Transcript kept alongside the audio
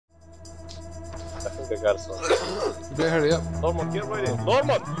the garson. You better hurry up. Norman, get ready.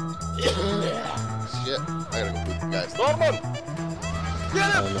 Norman! Shit, I gotta go poop, guys. Norman!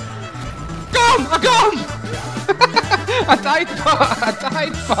 Get him! Gone! I gone! I died, but I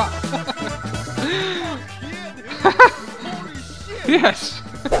died, but. Yes.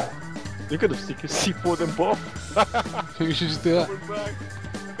 You could have C4 them both. I think we should just do that. Coming back.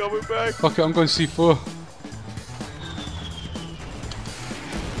 Coming back. Fuck it, I'm going C4.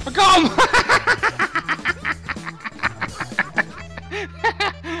 I got him!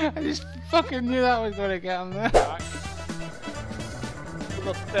 I just fucking knew that was gonna get him there.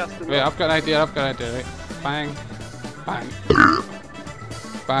 Not fast enough. Wait, I've got an idea, right? Bang. Bang.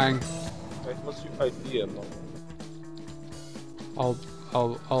 Bang. Wait, what's your idea, no?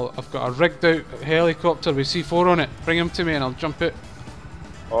 I've got a rigged out helicopter with C4 on it. Bring him to me and I'll jump it.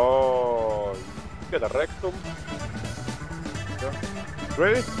 Oh, you got a rectum. Yeah.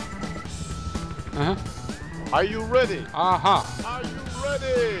 Ready? Uh-huh. Are you ready? Aha. Are you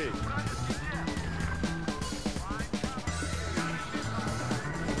ready?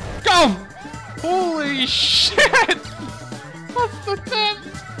 Go! Holy shit! What's the tenth?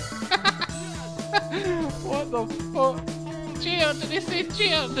 What the fuck? Cheer, did he say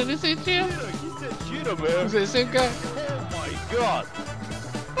cheer? Did he say cheer? He said cheetah, man. Was it the same guy? Oh my god.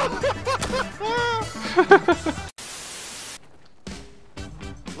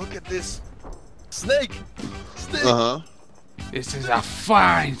 Look at this. Snake! Snake! Uh-huh. This is a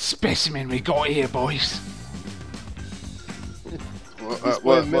fine specimen we got here, boys.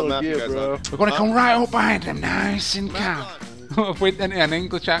 What map you guys on? We're gonna come right up behind him, nice and calm. I've went into an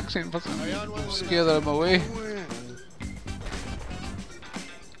English accent for some reason. Scare them away.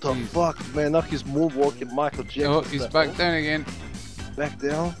 The fuck, man? Now he's moonwalking Michael Jackson. Oh, he's back down again. Back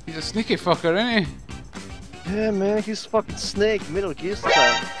down? He's a sneaky fucker, isn't he? Yeah, man, he's fucking Snake, Metal Gear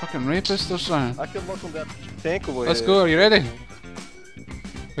style. Fucking rapist or something. I can look on that tank over Let's here. go, are you ready?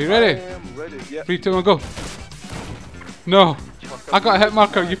 Are you ready? I am ready, yeah. 3, 2, 1, go. No. I got a hit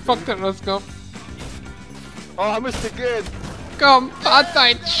marker, you fucked it, let's go. Oh, I missed again. Come, I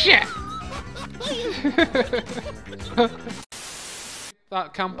died, shit!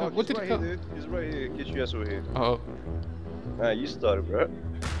 That camper, what did right it here, call? dude. He's right here. Get your ass over here. Uh oh. Ah, you started, bro.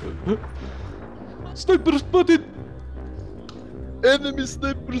 Sniper spotted! Enemy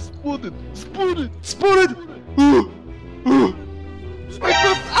sniper spotted. Spotted. Spotted!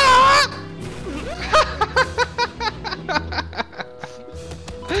 Sniper! Ah!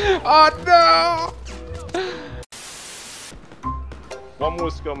 Oh no! One more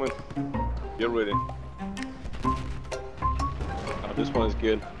is coming. Get ready. Oh, this one is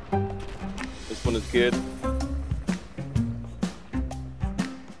good. This one is good.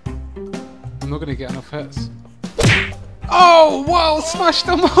 I'm not gonna get enough hits. Oh, wow! Smashed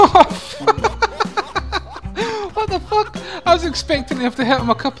him off! What the fuck? I was expecting to have to hit him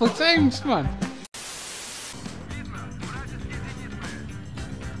a couple of times, man.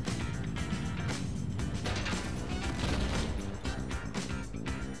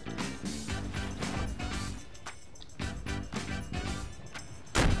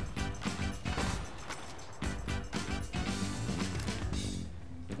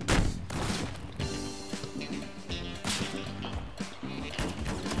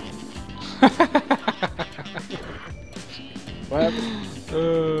 What happened?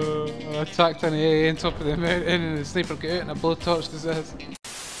 I attacked an AA on top of the mountain and the sniper got out and I blowtorched his ass.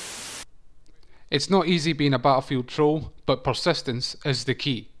 It's not easy being a battlefield troll, but persistence is the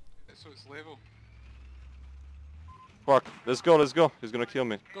key. So it's level. Fuck, let's go, let's go. He's gonna kill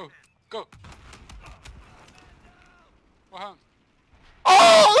me. Go, go. What happened?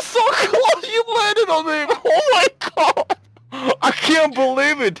 Oh, so close! You landed on him! Oh my god! I can't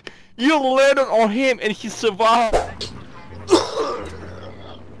believe it! You landed on him and he survived!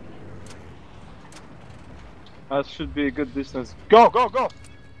 That should be a good distance. Go, go, go!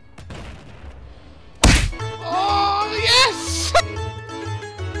 Oh, yes!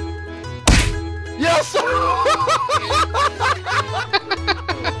 Yes! Oh,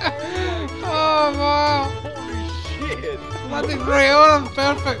 wow! Holy shit! Landing right on,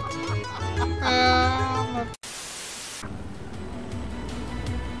 perfect!